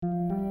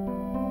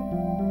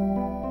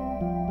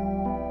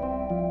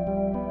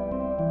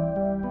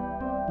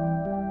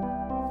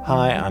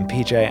Hi, I'm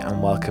PJ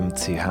and welcome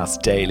to House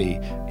Daily.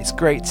 It's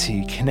great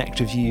to connect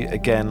with you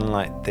again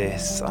like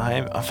this.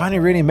 I find it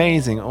really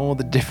amazing all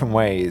the different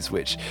ways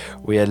which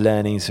we are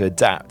learning to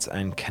adapt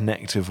and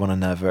connect with one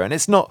another. And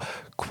it's not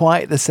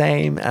quite the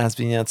same as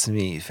being able to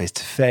meet face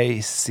to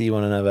face, see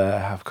one another,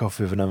 have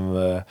coffee with one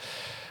another,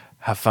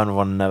 have fun with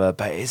one another,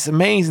 but it's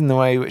amazing the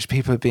way which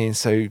people are being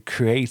so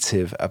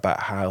creative about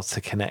how to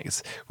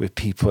connect with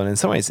people. And in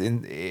some ways,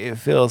 it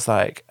feels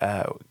like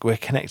we're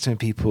connecting with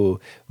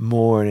people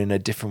more and in a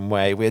different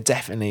way. We're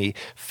definitely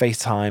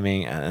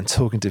FaceTiming and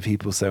talking to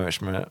people so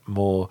much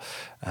more,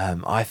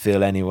 I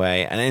feel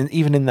anyway. And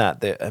even in that,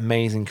 the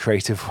amazing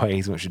creative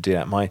ways in which we do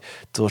that. My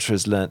daughter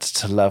has learnt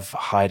to love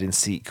hide and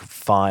seek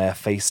via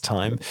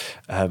FaceTime.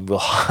 We'll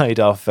hide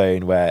our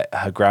phone where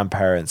her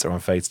grandparents are on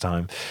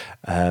FaceTime,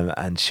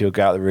 and she'll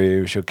go out the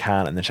room, she'll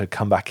count, and then she'll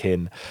come back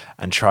in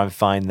and try and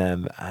find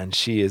them. And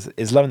she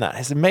is loving that.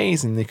 It's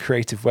amazing the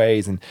creative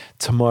ways. And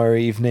tomorrow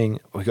evening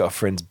we've got a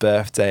friend's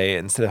birthday.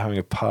 Instead of having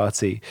a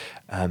party,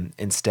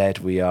 instead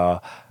we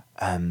are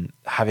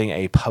having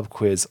a pub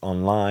quiz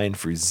online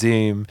through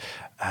Zoom.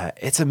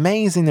 It's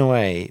amazing the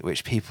way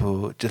which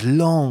people just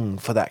long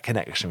for that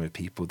connection with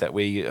people, that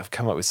we have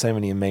come up with so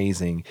many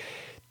amazing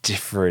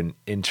different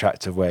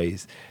interactive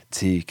ways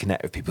to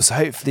connect with people. So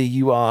hopefully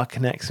you are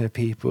connecting with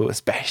people,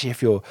 especially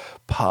if you're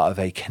part of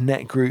a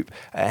connect group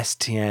at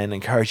STN. I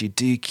encourage you,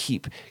 do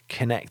keep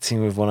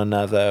connecting with one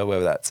another,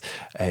 whether that's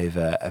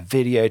over a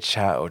video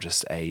chat or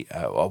just a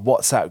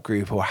WhatsApp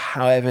group or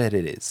however it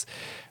is.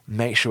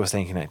 Make sure we're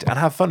staying connected and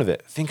have fun with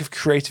it. Think of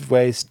creative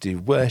ways to do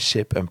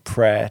worship and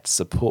prayer, to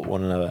support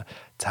one another,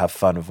 to have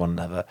fun with one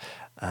another.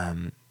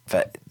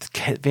 But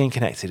being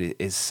connected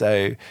is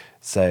so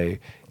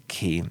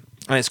key.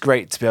 And it's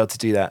great to be able to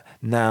do that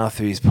now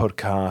through these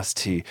podcasts,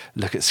 to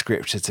look at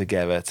scripture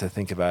together, to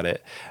think about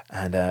it.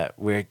 And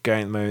we're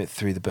going at the moment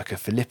through the book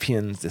of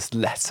Philippians, this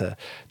letter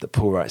that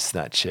Paul writes to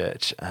that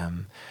church,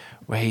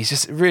 where he's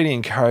just really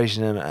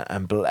encouraging them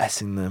and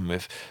blessing them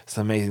with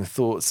some amazing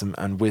thoughts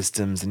and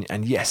wisdoms.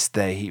 And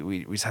yesterday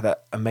we just had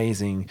that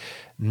amazing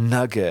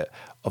nugget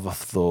of a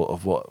thought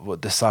of what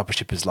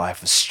discipleship is like,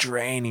 for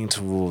straining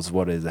towards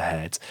what is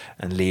ahead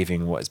and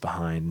leaving what is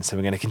behind. And so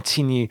we're going to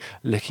continue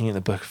looking at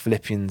the book of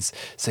Philippians.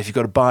 So if you've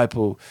got a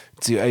Bible,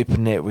 do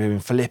open it. We're in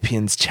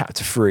Philippians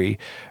chapter 3,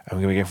 and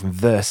we're going to go from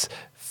verse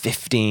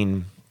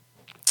 15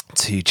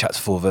 to chapter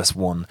 4, verse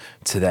 1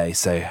 today.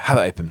 So have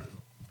it open.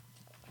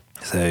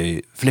 So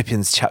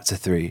Philippians chapter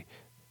 3,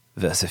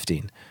 verse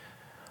 15.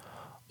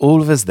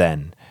 All of us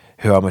then,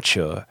 who are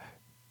mature,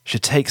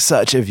 should take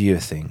such a view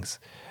of things.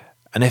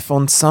 And if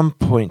on some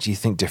point you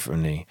think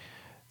differently,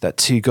 that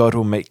too God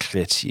will make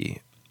clear to you.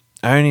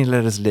 Only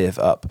let us live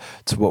up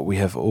to what we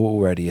have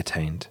already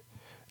attained.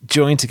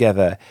 Join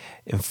together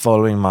in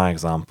following my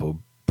example,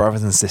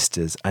 brothers and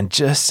sisters, and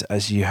just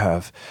as you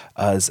have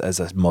us as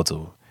a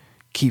model,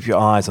 keep your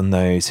eyes on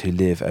those who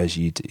live as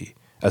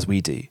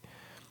we do.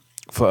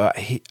 For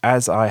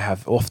as I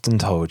have often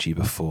told you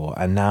before,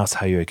 and now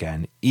tell you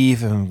again,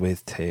 even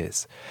with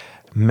tears,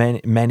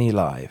 many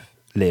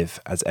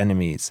live as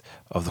enemies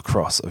of the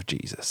cross of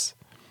Jesus.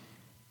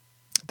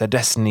 Their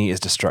destiny is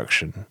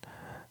destruction.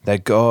 Their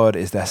God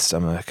is their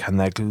stomach, and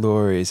their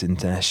glory is in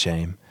their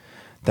shame.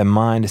 Their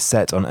mind is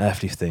set on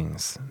earthly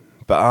things,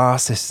 but our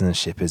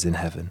citizenship is in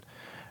heaven,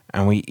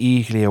 and we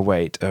eagerly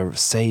await a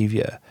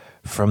Saviour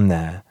from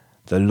there,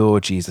 the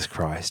Lord Jesus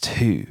Christ,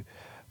 who,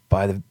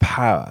 by the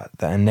power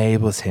that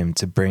enables him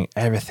to bring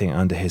everything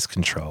under his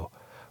control,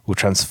 will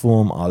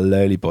transform our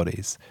lowly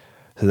bodies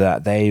so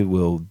that they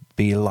will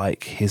be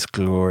like his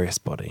glorious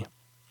body.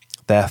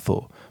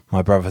 Therefore,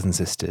 my brothers and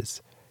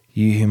sisters,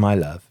 you whom I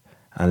love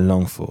and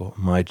long for,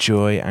 my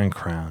joy and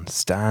crown,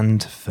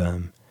 stand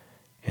firm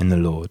in the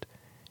Lord.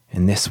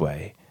 In this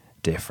way,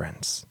 dear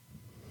friends.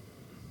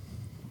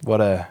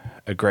 What a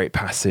great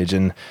passage.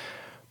 And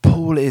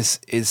Paul is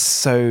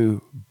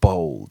so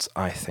bold,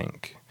 I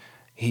think.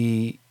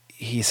 He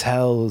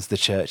tells the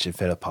church in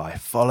Philippi,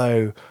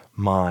 follow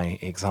my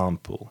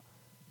example.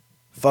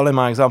 Follow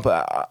my example.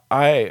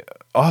 I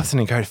often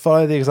encourage,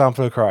 follow the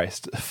example of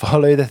Christ.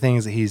 Follow the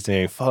things that he's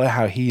doing. Follow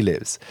how he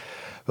lives.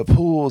 But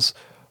Paul's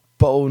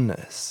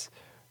boldness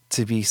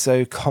to be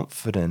so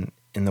confident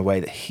in the way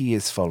that he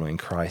is following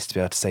Christ, to be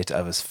able to say to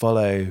others,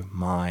 follow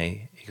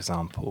my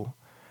example,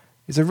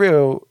 is a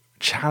real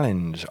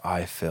challenge,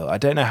 I feel. I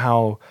don't know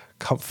how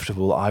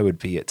comfortable I would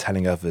be at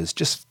telling others,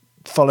 just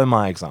follow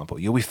my example.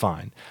 You'll be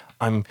fine.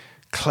 I'm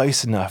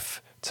close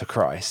enough to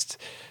Christ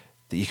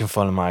that you can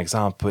follow my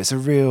example. It's a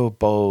real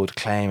bold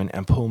claim,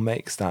 and Paul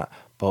makes that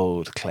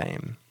bold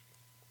claim.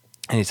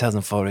 And he tells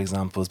them follow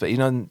examples, but he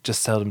doesn't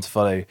just tell them to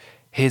follow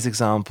his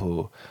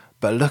example,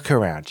 but look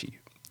around you.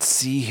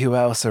 See who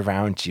else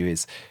around you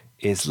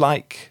is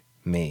like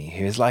me,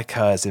 who is like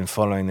us in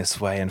following this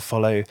way, and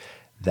follow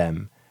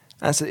them.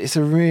 And so it's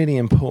a really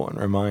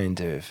important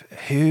reminder of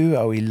who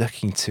are we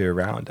looking to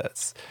around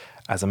us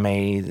as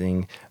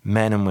amazing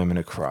men and women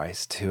of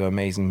Christ, who are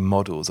amazing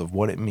models of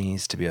what it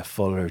means to be a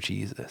follower of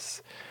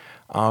Jesus.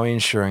 Are we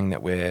ensuring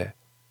that we're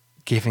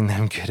giving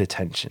them good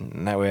attention,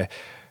 and that we're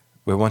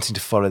we're wanting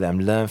to follow them,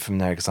 learn from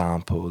their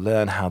example,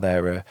 learn how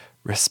they're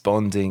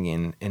responding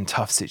in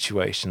tough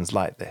situations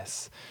like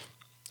this,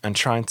 and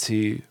trying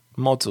to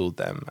model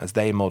them as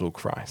they model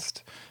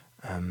Christ.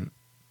 I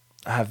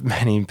have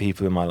many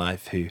people in my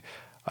life who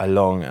I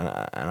long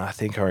and I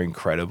think are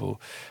incredible.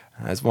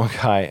 There's one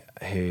guy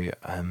who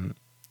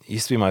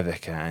used to be my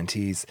vicar, and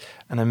he's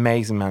an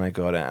amazing man of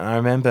God. And I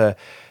remember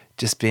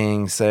just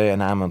being so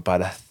enamored by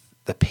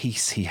the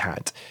peace he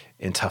had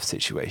in tough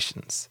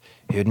situations.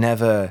 He would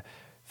never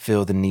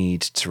feel the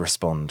need to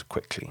respond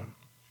quickly.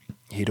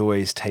 He'd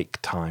always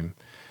take time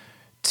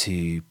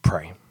to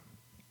pray,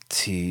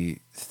 to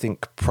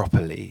think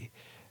properly,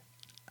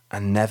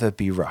 and never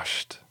be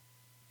rushed.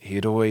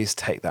 He'd always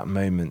take that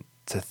moment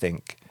to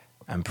think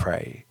and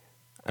pray.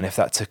 And if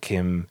that took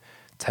him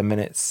 10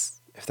 minutes,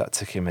 if that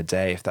took him a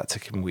day, if that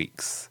took him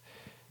weeks,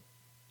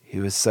 he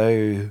was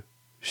so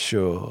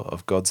sure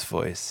of God's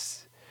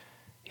voice.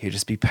 He would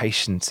just be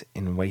patient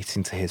in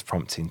waiting to his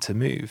prompting to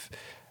move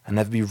and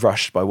never be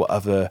rushed by what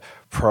other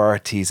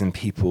priorities and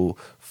people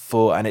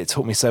thought. And it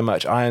taught me so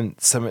much. I'm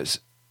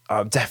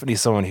definitely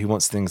someone who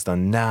wants things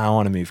done now. I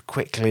want to move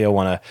quickly. I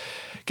want to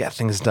get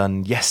things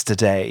done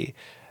yesterday.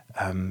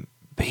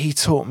 But he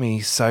taught me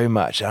so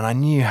much, and I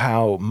knew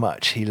how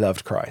much he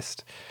loved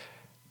Christ,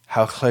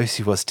 how close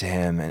he was to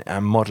him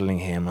and modeling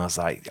him. I was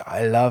like,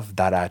 I love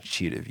that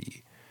attitude of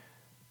you.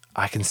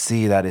 I can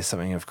see that is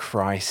something of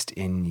Christ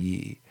in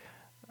you.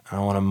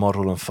 And I want to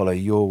model and follow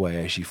your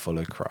way as you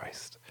follow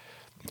Christ.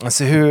 And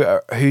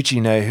so who do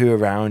you know, who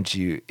around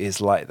you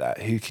is like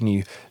that? Who can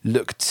you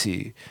look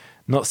to,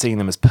 not seeing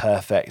them as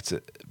perfect,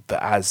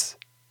 but as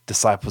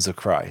disciples of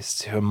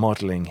Christ who are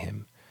modeling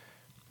him?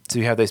 Do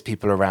we have those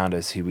people around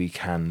us who we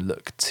can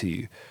look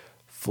to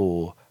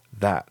for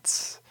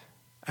that?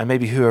 And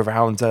maybe who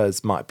around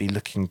us might be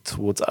looking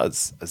towards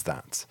us as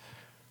that?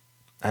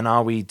 And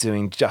are we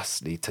doing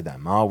justly to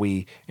them? Are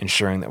we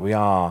ensuring that we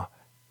are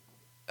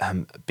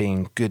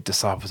being good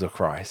disciples of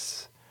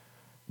Christ?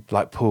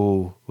 Like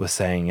Paul was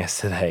saying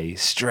yesterday,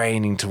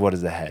 straining to what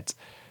is ahead,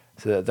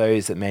 so that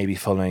those that may be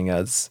following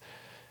us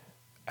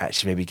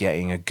actually may be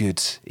getting a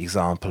good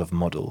example of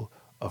model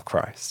of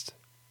Christ.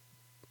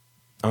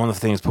 And one of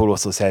the things Paul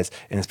also says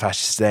in this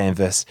passage today in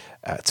verse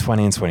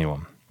 20 and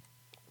 21,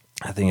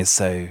 I think is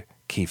so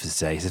key for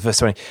today. He says, verse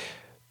 20,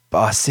 but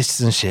our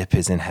citizenship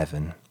is in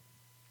heaven,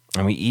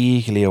 and we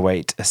eagerly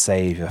await a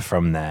Saviour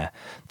from there,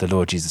 the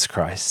Lord Jesus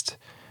Christ,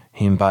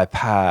 whom by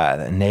power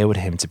that enabled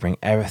him to bring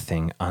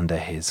everything under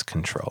his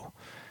control.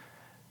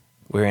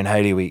 We're in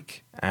Holy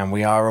Week, and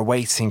we are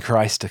awaiting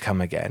Christ to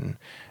come again.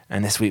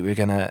 And this week we're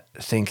going to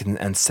think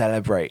and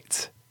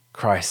celebrate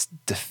Christ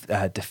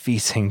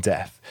defeating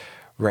death,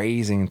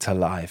 raising to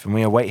life, and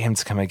we await him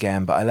to come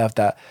again. But I love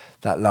that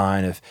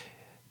line of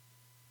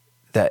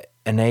that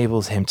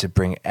enables him to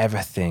bring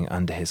everything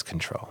under his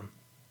control.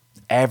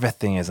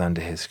 Everything is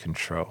under his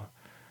control.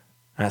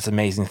 And that's an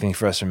amazing thing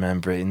for us to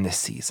remember in this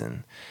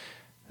season,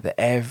 that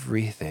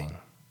everything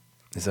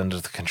is under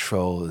the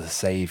control of the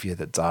Saviour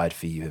that died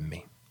for you and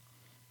me.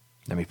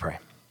 Let me pray.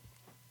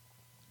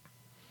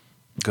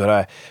 God,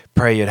 I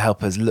pray you'd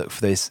help us look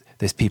for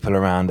those people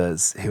around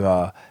us who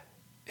are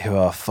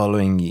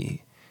following you,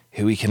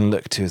 who we can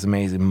look to as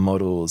amazing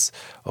models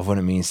of what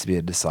it means to be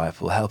a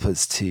disciple. Help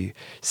us to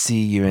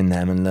see you in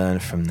them and learn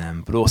from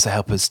them, but also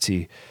help us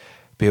to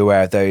be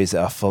aware of those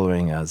that are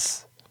following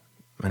us,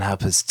 and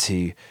help us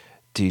to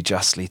do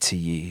justly to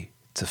you,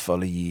 to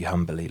follow you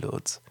humbly,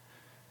 Lord.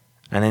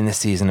 And in this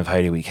season of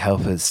Holy Week,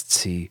 help us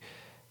to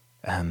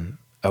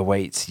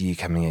await you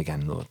coming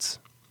again, Lord.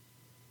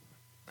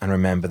 And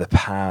remember the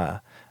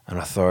power and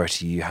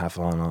authority you have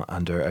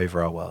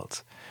over our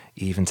world,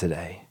 even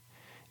today,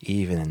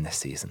 even in this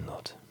season,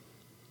 Lord.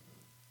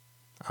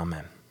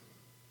 Amen.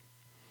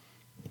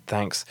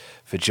 Thanks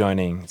for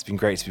joining. It's been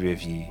great to be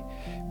with you.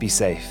 Be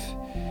safe.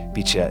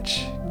 Be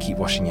church. Keep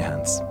washing your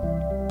hands.